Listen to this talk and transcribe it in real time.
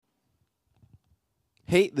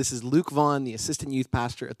Hey, this is Luke Vaughn, the assistant youth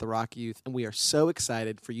pastor at the Rock Youth, and we are so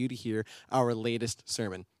excited for you to hear our latest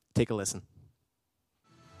sermon. Take a listen.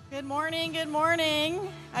 Good morning, good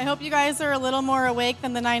morning. I hope you guys are a little more awake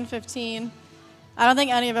than the 9:15. I don't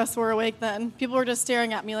think any of us were awake then. People were just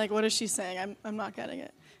staring at me like, what is she saying? I'm not getting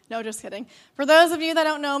it. No, just kidding. For those of you that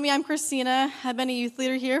don't know me, I'm Christina. I've been a youth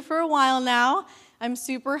leader here for a while now. I'm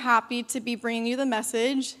super happy to be bringing you the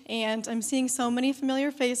message, and I'm seeing so many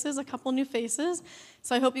familiar faces, a couple new faces.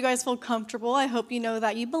 So I hope you guys feel comfortable. I hope you know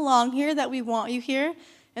that you belong here, that we want you here,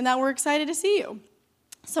 and that we're excited to see you.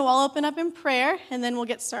 So I'll open up in prayer, and then we'll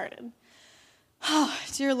get started. Oh,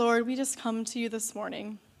 dear Lord, we just come to you this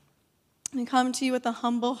morning. We come to you with a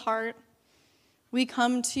humble heart. We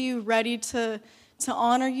come to you ready to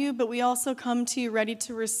honor you, but we also come to you ready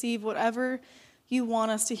to receive whatever you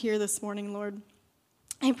want us to hear this morning, Lord.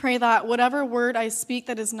 I pray that whatever word I speak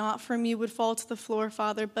that is not from you would fall to the floor,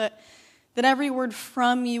 Father, but that every word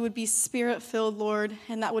from you would be spirit-filled, Lord,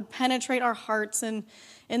 and that would penetrate our hearts and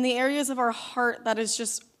in the areas of our heart that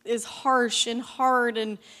is harsh and hard,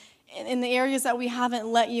 and in the areas that we haven't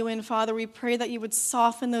let you in, Father, we pray that you would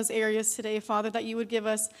soften those areas today, Father, that you would give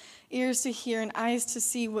us ears to hear and eyes to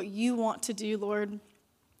see what you want to do, Lord.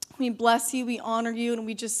 We bless you, we honor you, and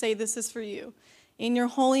we just say this is for you. In your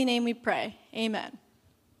holy name we pray. Amen.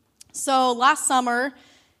 So last summer,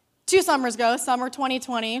 2 summers ago, summer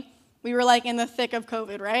 2020, we were like in the thick of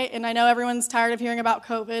COVID, right? And I know everyone's tired of hearing about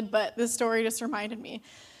COVID, but this story just reminded me.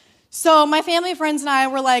 So my family, friends, and I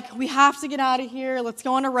were like, we have to get out of here. Let's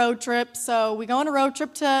go on a road trip. So we go on a road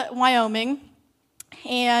trip to Wyoming,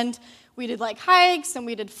 and we did like hikes, and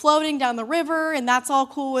we did floating down the river, and that's all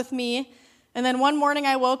cool with me. And then one morning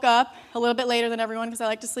I woke up a little bit later than everyone because I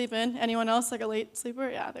like to sleep in. Anyone else like a late sleeper?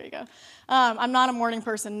 Yeah, there you go. I'm not a morning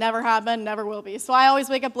person. Never have been, never will be. So I always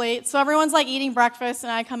wake up late. So everyone's like eating breakfast,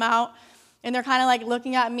 and I come out, and they're kind of like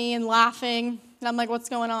looking at me and laughing. And I'm like, what's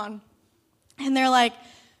going on? And they're like,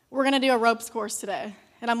 we're going to do a ropes course today.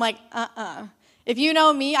 And I'm like, If you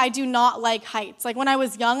know me, I do not like heights. Like when I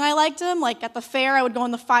was young, I liked them. Like at the fair, I would go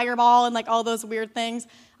on the fireball and like all those weird things.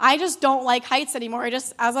 I just don't like heights anymore.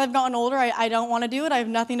 As I've gotten older, I don't want to do it. I have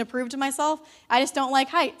nothing to prove to myself. I just don't like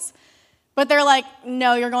heights. But they're like,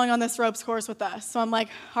 no, you're going on this ropes course with us. So I'm like,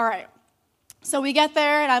 all right. So we get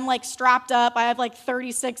there, and I'm like strapped up. I have like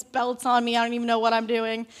 36 belts on me. I don't even know what I'm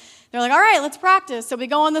doing. They're like, all right, let's practice. So we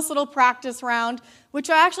go on this little practice round, which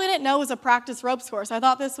I actually didn't know was a practice ropes course. I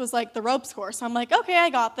thought this was like the ropes course. So I'm like, okay, I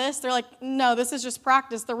got this. They're like, no, this is just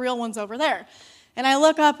practice. The real one's over there. And I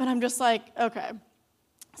look up, and I'm just like, okay.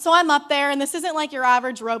 So I'm up there, and this isn't like your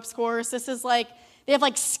average ropes course. This is like, they have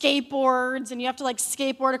like skateboards, and you have to like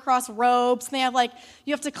skateboard across ropes, and they have like,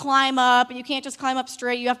 you have to climb up, and you can't just climb up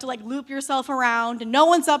straight. You have to like loop yourself around, and no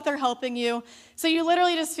one's up there helping you. So you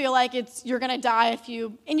literally just feel like you're going to die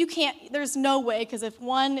and you can't, there's no way, because if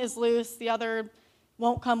one is loose, the other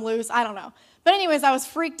won't come loose. I don't know. But anyways, I was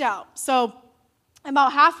freaked out. So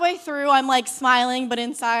about halfway through, I'm like smiling, but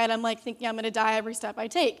inside I'm like thinking I'm going to die every step I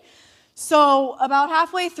take. So about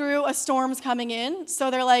halfway through, a storm's coming in.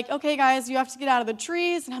 So they're like, okay, guys, you have to get out of the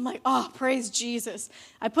trees. And I'm like, oh, praise Jesus.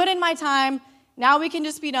 I put in my time. Now we can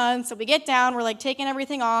just be done. So we get down. We're like taking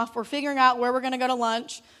everything off. We're figuring out where we're going to go to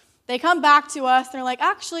lunch. They come back to us. They're like,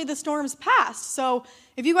 actually, the storm's passed. So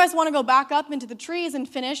if you guys want to go back up into the trees and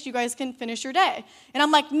finish, you guys can finish your day. And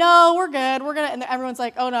I'm like, no, we're good. And everyone's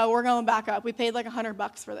like, oh, no, we're going back up. We paid like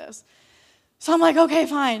 $100 for this. So I'm like, okay,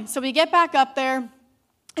 fine. So we get back up there.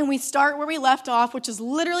 And we start where we left off, which is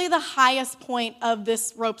literally the highest point of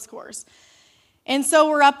this ropes course. And so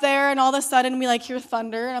we're up there, and all of a sudden we like hear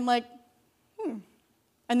thunder, and I'm like,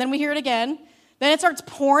 And then we hear it again. Then it starts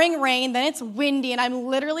pouring rain, then it's windy, and I'm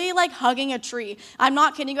literally like hugging a tree. I'm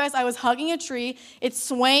not kidding you guys, I was hugging a tree. It's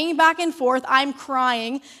swaying back and forth. I'm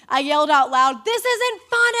crying. I yelled out loud, this isn't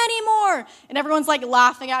fun anymore. And everyone's like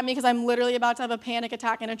laughing at me because I'm literally about to have a panic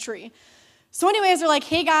attack in a tree. So anyways, they're like,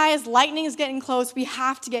 hey guys, lightning is getting close. We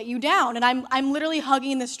have to get you down. And I'm literally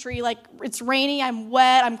hugging this tree. Like it's raining, I'm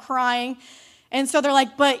wet, I'm crying. And so they're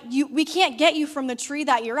like, but we can't get you from the tree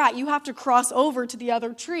that you're at. You have to cross over to the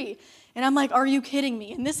other tree. And I'm like, are you kidding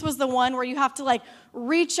me? And this was the one where you have to like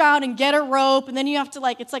reach out and get a rope. And then you have to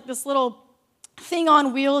like, it's like this little thing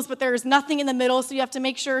on wheels, but there's nothing in the middle. So you have to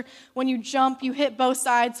make sure when you jump, you hit both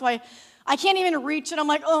sides. So I can't even reach it. I'm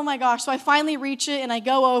like, oh my gosh. So I finally reach it, and I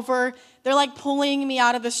go over. They're like pulling me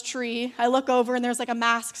out of this tree. I look over, and there's like a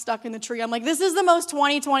mask stuck in the tree. I'm like, this is the most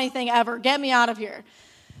 2020 thing ever. Get me out of here.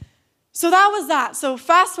 So that was that. So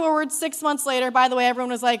fast forward 6 months later, by the way,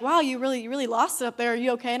 everyone was like, wow, you really lost it up there. Are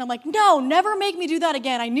you okay? And I'm like, no, never make me do that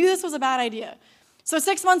again. I knew this was a bad idea. So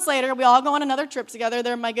 6 months later, we all go on another trip together.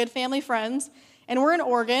 They're my good family friends, and we're in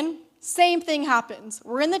Oregon. Same thing happens.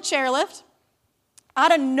 We're in the chairlift.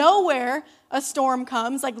 Out of nowhere, a storm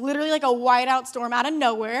comes, like literally like a whiteout storm out of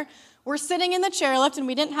nowhere. We're sitting in the chairlift, and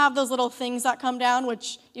we didn't have those little things that come down,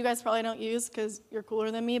 which you guys probably don't use because you're cooler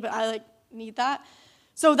than me, but I need that.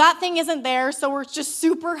 So that thing isn't there, so we're just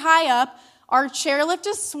super high up. Our chairlift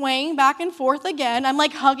is swaying back and forth again. I'm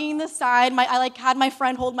hugging the side. I had my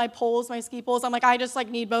friend hold my poles, my ski poles. I'm I just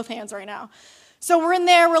need both hands right now. So we're in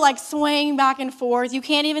there, we're swaying back and forth. You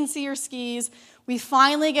can't even see your skis. We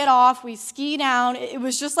finally get off, we ski down. It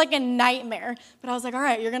was just like a nightmare. But I was all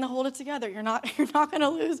right, you're gonna hold it together. You're not gonna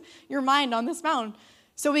lose your mind on this mountain.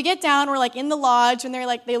 So we get down, we're in the lodge, and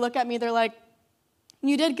they look at me, they're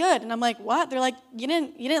you did good. And I'm what? They're you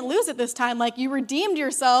didn't lose it this time. You redeemed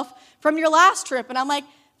yourself from your last trip. And I'm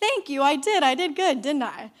thank you, I did good, didn't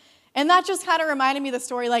I? And that just kind of reminded me of the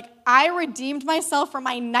story. I redeemed myself from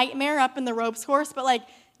my nightmare up in the ropes course, but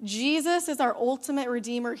Jesus is our ultimate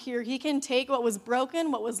redeemer here. He can take what was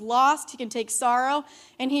broken, what was lost. He can take sorrow,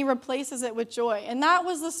 and he replaces it with joy. And that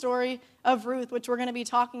was the story of Ruth, which we're going to be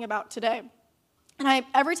talking about today. And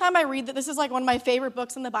every time I read that, this is one of my favorite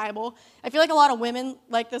books in the Bible. I feel a lot of women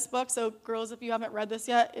like this book, so girls, if you haven't read this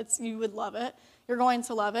yet, you would love it. You're going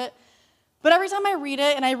to love it. But every time I read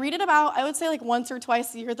it, and I read it about, I would say once or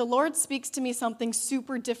twice a year, the Lord speaks to me something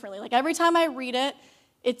super differently. Every time I read it,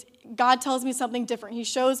 God tells me something different. He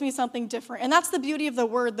shows me something different. And that's the beauty of the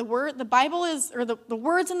word. The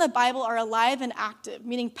words in the Bible are alive and active,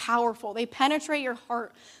 meaning powerful. They penetrate your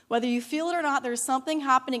heart. Whether you feel it or not, there's something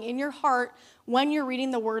happening in your heart when you're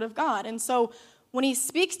reading the word of God. And so when he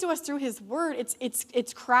speaks to us through his word, it's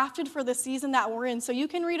crafted for the season that we're in. So you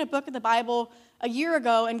can read a book of the Bible a year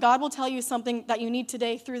ago, and God will tell you something that you need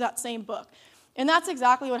today through that same book. And that's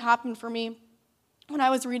exactly what happened for me when I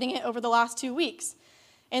was reading it over the last 2 weeks.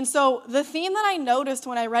 And so the theme that I noticed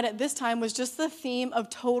when I read it this time was just the theme of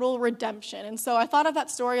total redemption. And so I thought of that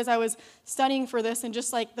story as I was studying for this, and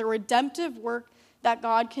just the redemptive work that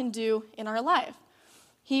God can do in our life.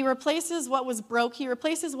 He replaces what was broke. He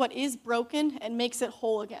replaces what is broken and makes it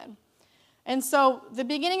whole again. And so the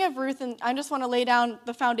beginning of Ruth, and I just want to lay down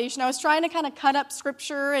the foundation. I was trying to kind of cut up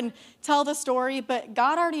scripture and tell the story, but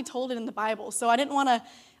God already told it in the Bible. So I didn't want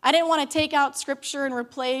to take out scripture and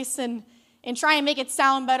replace and try and make it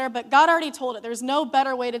sound better, but God already told it. There's no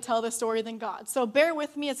better way to tell the story than God. So bear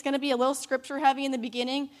with me. It's going to be a little scripture heavy in the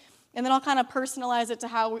beginning, and then I'll kind of personalize it to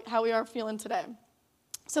how we are feeling today.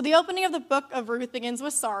 So the opening of the book of Ruth begins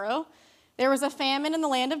with sorrow. There was a famine in the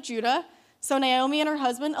land of Judah. So Naomi and her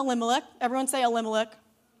husband Elimelech, everyone say Elimelech.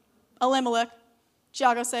 Elimelech.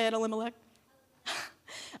 Tiago, say it, Elimelech.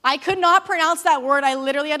 I could not pronounce that word. I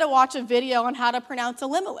literally had to watch a video on how to pronounce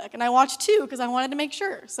Elimelech, and I watched 2 because I wanted to make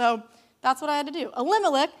sure. So that's what I had to do.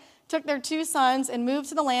 Elimelech took their 2 sons and moved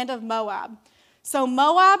to the land of Moab. So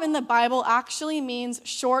Moab in the Bible actually means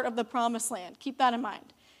short of the promised land. Keep that in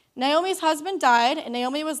mind. Naomi's husband died, and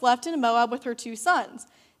Naomi was left in Moab with her 2 sons.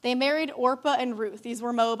 They married Orpah and Ruth. These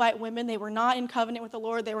were Moabite women. They were not in covenant with the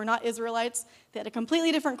Lord. They were not Israelites. They had a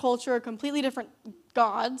completely different culture, completely different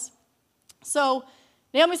gods. So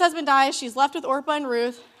Naomi's husband dies. She's left with Orpah and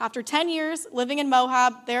Ruth. After 10 years living in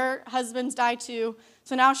Moab, their husbands die too.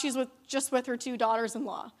 So now she's just with her 2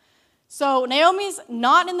 daughters-in-law. So Naomi's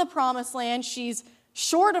not in the promised land. She's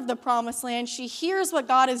short of the promised land. She hears what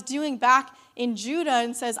God is doing back in Judah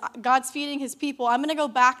and says, God's feeding his people. I'm going to go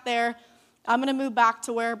back there. I'm going to move back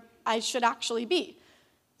to where I should actually be.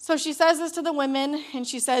 So she says this to the women, and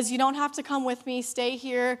she says, you don't have to come with me. Stay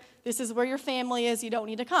here. This is where your family is. You don't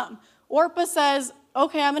need to come. Orpah says,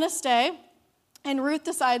 okay, I'm going to stay. And Ruth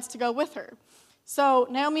decides to go with her. So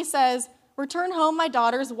Naomi says, return home, my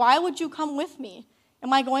daughters. Why would you come with me?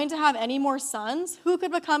 Am I going to have any more sons? Who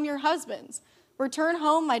could become your husbands? Return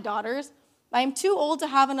home, my daughters. I am too old to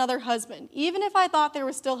have another husband. Even if I thought there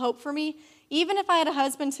was still hope for me, even if I had a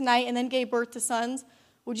husband tonight and then gave birth to sons,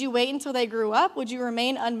 would you wait until they grew up? Would you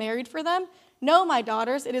remain unmarried for them? No, my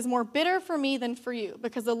daughters, it is more bitter for me than for you,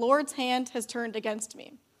 because the Lord's hand has turned against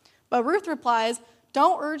me. But Ruth replies,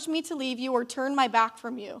 don't urge me to leave you or turn my back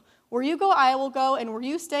from you. Where you go, I will go, and where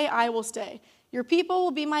you stay, I will stay. Your people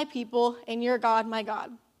will be my people, and your God, my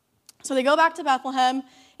God. So they go back to Bethlehem,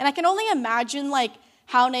 and I can only imagine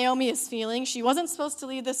how Naomi is feeling. She wasn't supposed to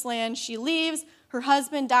leave this land. She leaves. Her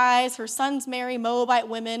husband dies. Her sons marry Moabite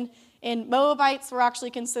women. And Moabites were actually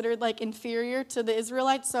considered inferior to the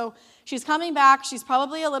Israelites. So she's coming back. She's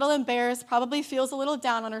probably a little embarrassed, probably feels a little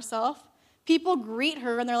down on herself. People greet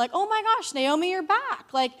her, and they're like, oh my gosh, Naomi, you're back.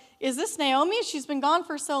 Is this Naomi? She's been gone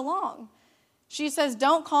for so long. She says,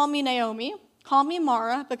 don't call me Naomi. Call me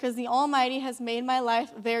Mara, because the Almighty has made my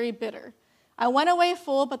life very bitter. I went away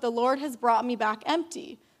full, but the Lord has brought me back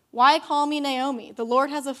empty. Why call me Naomi? The Lord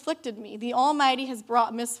has afflicted me. The Almighty has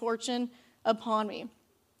brought misfortune upon me.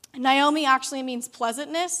 Naomi actually means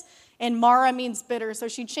pleasantness, and Mara means bitter. So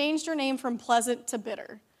she changed her name from pleasant to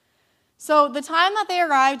bitter. So the time that they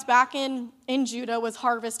arrived back in Judah was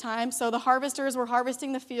harvest time. So the harvesters were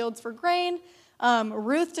harvesting the fields for grain.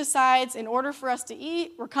 Ruth decides, in order for us to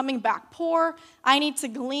eat, we're coming back poor. I need to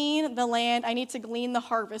glean the land. I need to glean the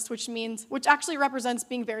harvest, which actually represents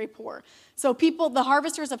being very poor. So the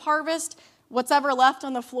harvesters of harvest, what's ever left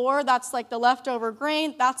on the floor, that's like the leftover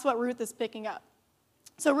grain. That's what Ruth is picking up.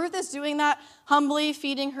 So Ruth is doing that humbly,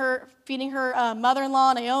 feeding her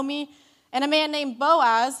mother-in-law, Naomi, and a man named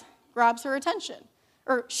Boaz grabs her attention.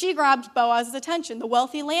 Or she grabbed Boaz's attention, the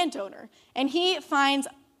wealthy landowner, and he finds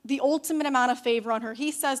the ultimate amount of favor on her. He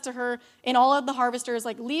says to her and all of the harvesters,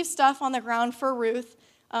 like, leave stuff on the ground for Ruth.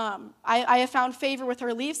 I have found favor with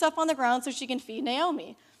her. Leave stuff on the ground so she can feed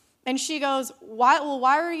Naomi. And she goes, why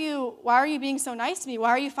are you being so nice to me? Why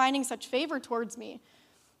are you finding such favor towards me?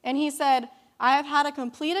 And he said, I have had a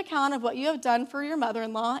complete account of what you have done for your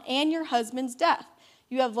mother-in-law and your husband's death.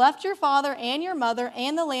 You have left your father and your mother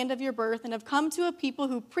and the land of your birth and have come to a people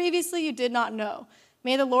who previously you did not know.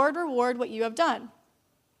 May the Lord reward what you have done.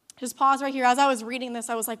 Just pause right here. As I was reading this,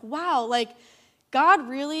 I was like, wow, like God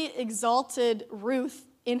really exalted Ruth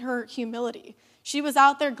in her humility. She was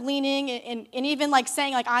out there gleaning and even like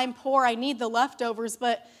saying, like, I'm poor, I need the leftovers,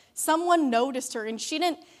 but someone noticed her, and she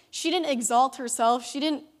didn't exalt herself. She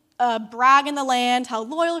didn't brag in the land, how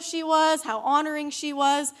loyal she was, how honoring she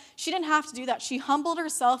was. She didn't have to do that. She humbled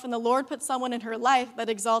herself, and the Lord put someone in her life that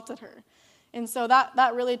exalted her. And so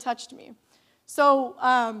that really touched me. So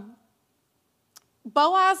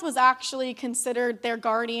Boaz was actually considered their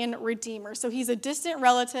guardian redeemer. So he's a distant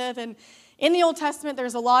relative, and in the Old Testament,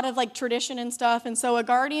 there's a lot of like tradition and stuff, and so a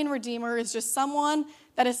guardian redeemer is just someone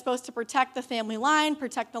that is supposed to protect the family line,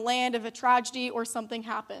 protect the land if a tragedy or something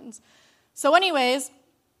happens. So anyways,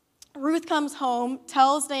 Ruth comes home,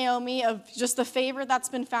 tells Naomi of just the favor that's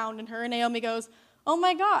been found in her, and Naomi goes, oh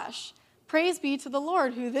my gosh, praise be to the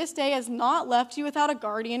Lord, who this day has not left you without a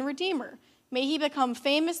guardian redeemer. May he become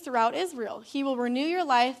famous throughout Israel. He will renew your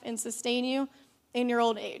life and sustain you in your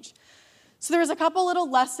old age. So there's a couple little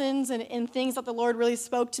lessons and things that the Lord really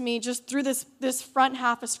spoke to me just through this front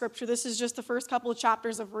half of Scripture. This is just the first couple of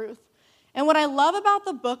chapters of Ruth. And what I love about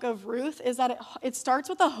the book of Ruth is that it starts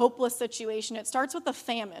with a hopeless situation. It starts with a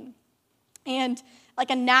famine and like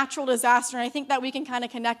a natural disaster. And I think that we can kind of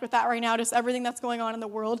connect with that right now, just everything that's going on in the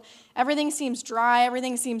world. Everything seems dry.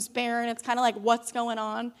 Everything seems barren. It's kind of like, what's going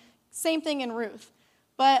on? Same thing in Ruth.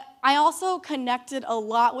 But I also connected a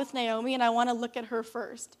lot with Naomi, and I want to look at her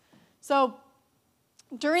first. So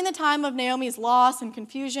during the time of Naomi's loss and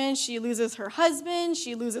confusion, she loses her husband,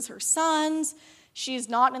 she loses her sons, she's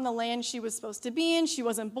not in the land she was supposed to be in, she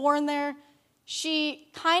wasn't born there. She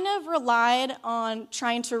kind of relied on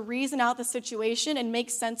trying to reason out the situation and make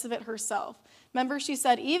sense of it herself. Remember, she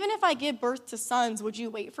said, even if I give birth to sons, would you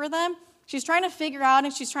wait for them? She's trying to figure out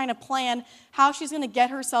and she's trying to plan how she's going to get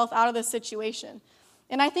herself out of this situation.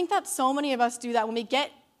 And I think that so many of us do that when we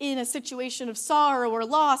get in a situation of sorrow or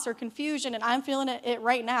loss or confusion, and I'm feeling it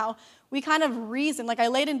right now, we kind of reason. Like I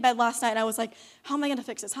laid in bed last night and I was like, how am I going to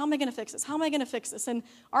fix this? How am I going to fix this? How am I going to fix this? And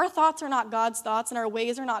our thoughts are not God's thoughts and our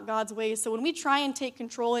ways are not God's ways. So when we try and take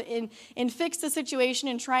control and fix the situation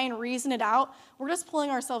and try and reason it out, we're just pulling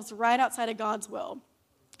ourselves right outside of God's will.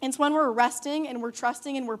 And it's when we're resting and we're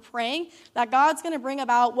trusting and we're praying that God's going to bring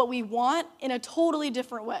about what we want in a totally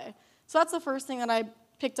different way. So that's the first thing that I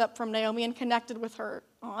picked up from Naomi and connected with her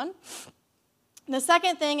on. The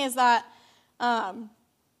second thing is that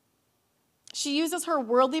she uses her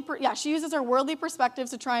worldly perspectives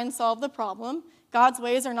to try and solve the problem. God's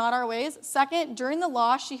ways are not our ways. Second, during the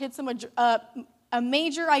loss, she hits a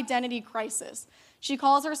major identity crisis. She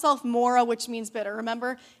calls herself Mora, which means bitter.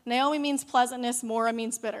 Remember, Naomi means pleasantness, Mora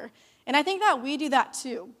means bitter. And I think that we do that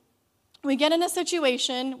too. We get in a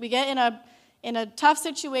situation, we get in a tough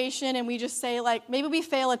situation, and we just say, like, maybe we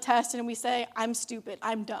fail a test and we say, I'm stupid,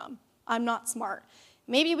 I'm dumb, I'm not smart.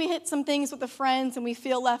 Maybe we hit some things with the friends and we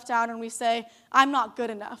feel left out and we say, I'm not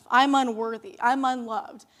good enough, I'm unworthy, I'm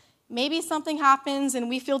unloved. Maybe something happens and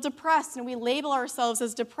we feel depressed and we label ourselves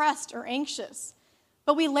as depressed or anxious.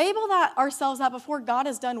 But we label ourselves that before God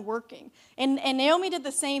is done working. And Naomi did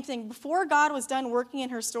the same thing. Before God was done working in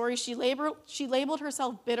her story, she labeled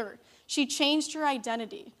herself bitter. She changed her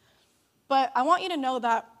identity. But I want you to know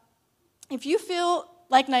that if you feel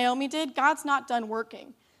like Naomi did, God's not done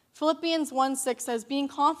working. Philippians 1:6 says, being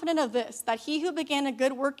confident of this, that he who began a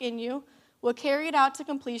good work in you will carry it out to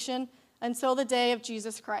completion until the day of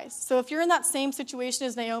Jesus Christ. So if you're in that same situation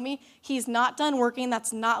as Naomi, he's not done working.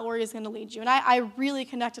 That's not where he's going to lead you. And I really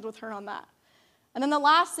connected with her on that. And then the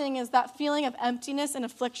last thing is that feeling of emptiness and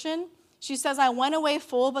affliction. She says, I went away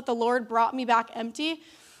full, but the Lord brought me back empty.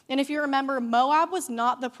 And if you remember, Moab was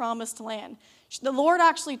not the promised land. The Lord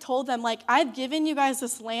actually told them, like, I've given you guys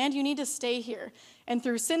this land. You need to stay here. And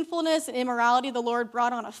through sinfulness and immorality, the Lord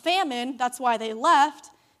brought on a famine. That's why they left.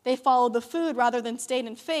 They followed the food rather than stayed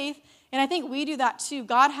in faith. And I think we do that too.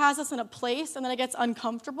 God has us in a place, and then it gets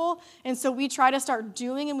uncomfortable. And so we try to start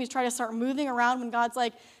doing, and we try to start moving around when God's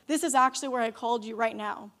like, this is actually where I called you right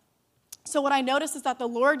now. So what I noticed is that the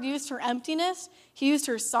Lord used her emptiness. He used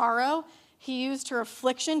her sorrow. He used her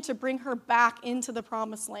affliction to bring her back into the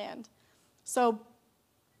promised land. So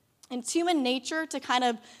it's human nature to kind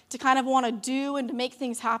of want to do and to make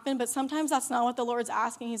things happen, but sometimes that's not what the Lord's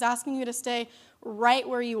asking. He's asking you to stay right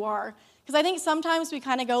where you are. Because I think sometimes we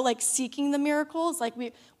kind of go like seeking the miracles, like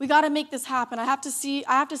we got to make this happen. I have to see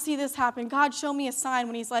this happen. God, show me a sign,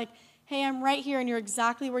 when he's like, hey, I'm right here and you're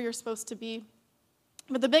exactly where you're supposed to be.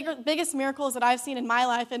 But the biggest miracles that I've seen in my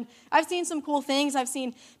life, and I've seen some cool things. I've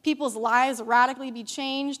seen people's lives radically be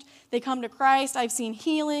changed. They come to Christ. I've seen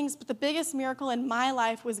healings. But the biggest miracle in my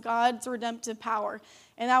life was God's redemptive power.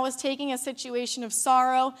 And that was taking a situation of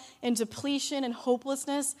sorrow and depletion and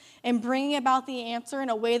hopelessness and bringing about the answer in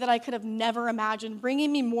a way that I could have never imagined,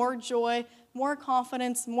 bringing me more joy, more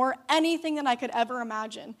confidence, more anything that I could ever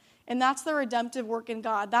imagine. And that's the redemptive work in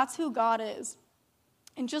God. That's who God is.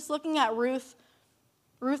 And just looking at Ruth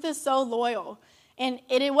is so loyal. And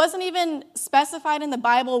it wasn't even specified in the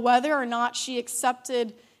Bible whether or not she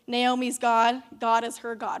accepted Naomi's God as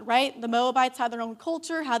her God, right? The Moabites had their own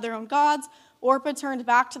culture, had their own gods. Orpah turned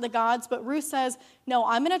back to the gods, but Ruth says, no,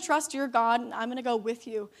 I'm going to trust your God, and I'm going to go with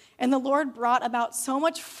you. And the Lord brought about so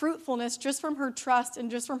much fruitfulness just from her trust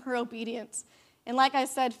and just from her obedience. And like I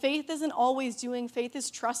said, faith isn't always doing, faith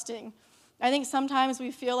is trusting. I think sometimes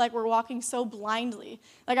we feel like we're walking so blindly.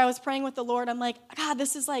 Like I was praying with the Lord, I'm like, God,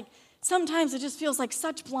 this is like, sometimes it just feels like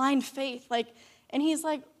such blind faith. And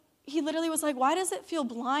he literally was like, why does it feel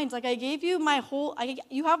blind? Like I gave you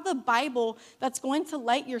you have the Bible that's going to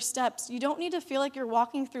light your steps. You don't need to feel like you're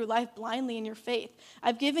walking through life blindly in your faith.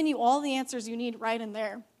 I've given you all the answers you need right in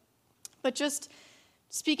there. But just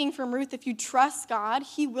speaking from Ruth, if you trust God,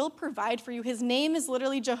 he will provide for you. His name is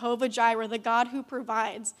literally Jehovah Jireh, the God who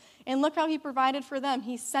provides. And look how he provided for them.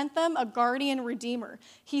 He sent them a guardian redeemer.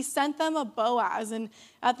 He sent them a Boaz. And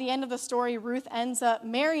at the end of the story, Ruth ends up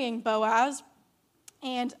marrying Boaz.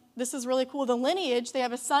 And this is really cool. The lineage, they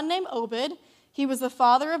have a son named Obed. He was the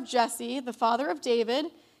father of Jesse, the father of David.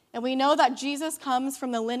 And we know that Jesus comes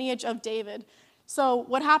from the lineage of David. So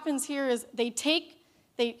what happens here is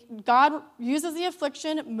God uses the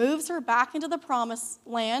affliction, moves her back into the promised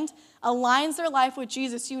land, aligns their life with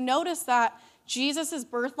Jesus. You notice that Jesus'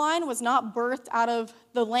 birth line was not birthed out of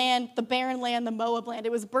the land, the barren land, the Moab land.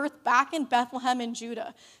 It was birthed back in Bethlehem in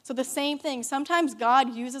Judah. So the same thing. Sometimes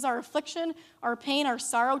God uses our affliction, our pain, our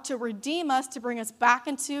sorrow to redeem us, to bring us back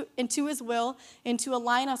into his will, and to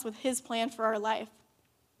align us with his plan for our life.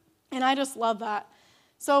 And I just love that.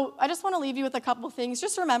 So I just want to leave you with a couple things.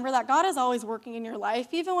 Just remember that God is always working in your life,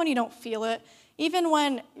 even when you don't feel it, even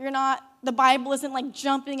when the Bible isn't like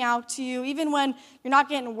jumping out to you, even when you're not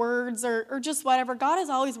getting words or just whatever. God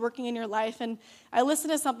is always working in your life. And I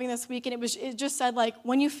listened to something this week, and it just said, like,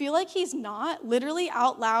 when you feel like he's not, literally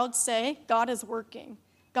out loud say, God is working.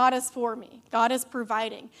 God is for me. God is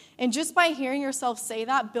providing. And just by hearing yourself say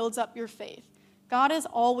that builds up your faith. God is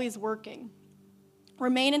always working.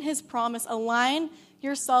 Remain in his promise. Align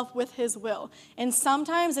yourself with his will. And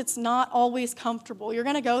sometimes it's not always comfortable. You're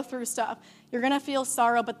going to go through stuff. You're going to feel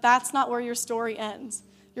sorrow, but that's not where your story ends.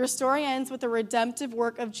 Your story ends with the redemptive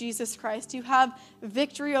work of Jesus Christ. You have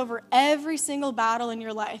victory over every single battle in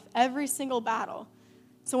your life, every single battle.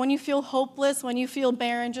 So when you feel hopeless, when you feel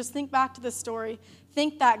barren, just think back to this story.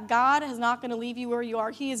 Think that God is not going to leave you where you are.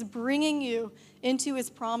 He is bringing you into his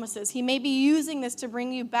promises. He may be using this to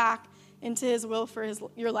bring you back into his will for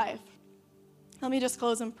your life. Let me just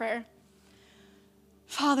close in prayer.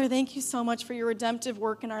 Father, thank you so much for your redemptive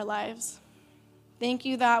work in our lives. Thank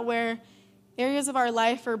you that where areas of our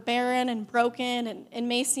life are barren and broken and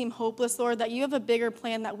may seem hopeless, Lord, that you have a bigger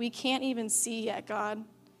plan that we can't even see yet, God.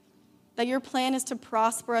 That your plan is to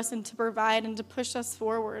prosper us and to provide and to push us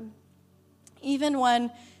forward. Even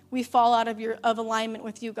when we fall out of alignment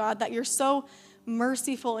with you, God, that you're so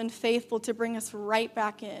merciful and faithful to bring us right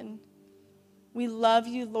back in. We love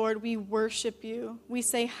you, Lord. We worship you. We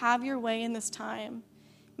say, have your way in this time.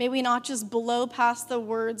 May we not just blow past the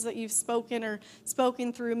words that you've spoken or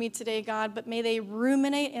spoken through me today, God, but may they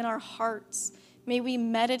ruminate in our hearts. May we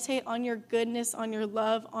meditate on your goodness, on your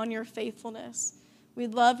love, on your faithfulness. We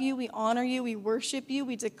love you, we honor you, we worship you.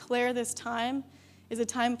 We declare this time is a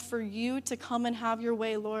time for you to come and have your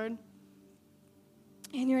way, Lord.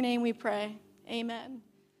 In your name we pray. Amen.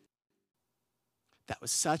 That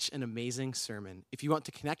was such an amazing sermon. If you want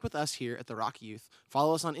to connect with us here at the Rock Youth,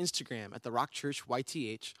 follow us on Instagram at the Rock Church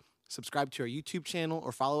YTH, subscribe to our YouTube channel,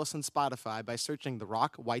 or follow us on Spotify by searching the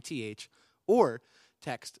Rock YTH, or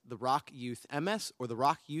text the Rock Youth MS or the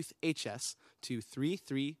Rock Youth HS to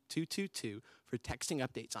 33222 for texting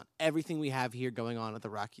updates on everything we have here going on at the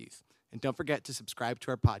Rock Youth. And don't forget to subscribe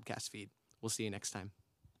to our podcast feed. We'll see you next time.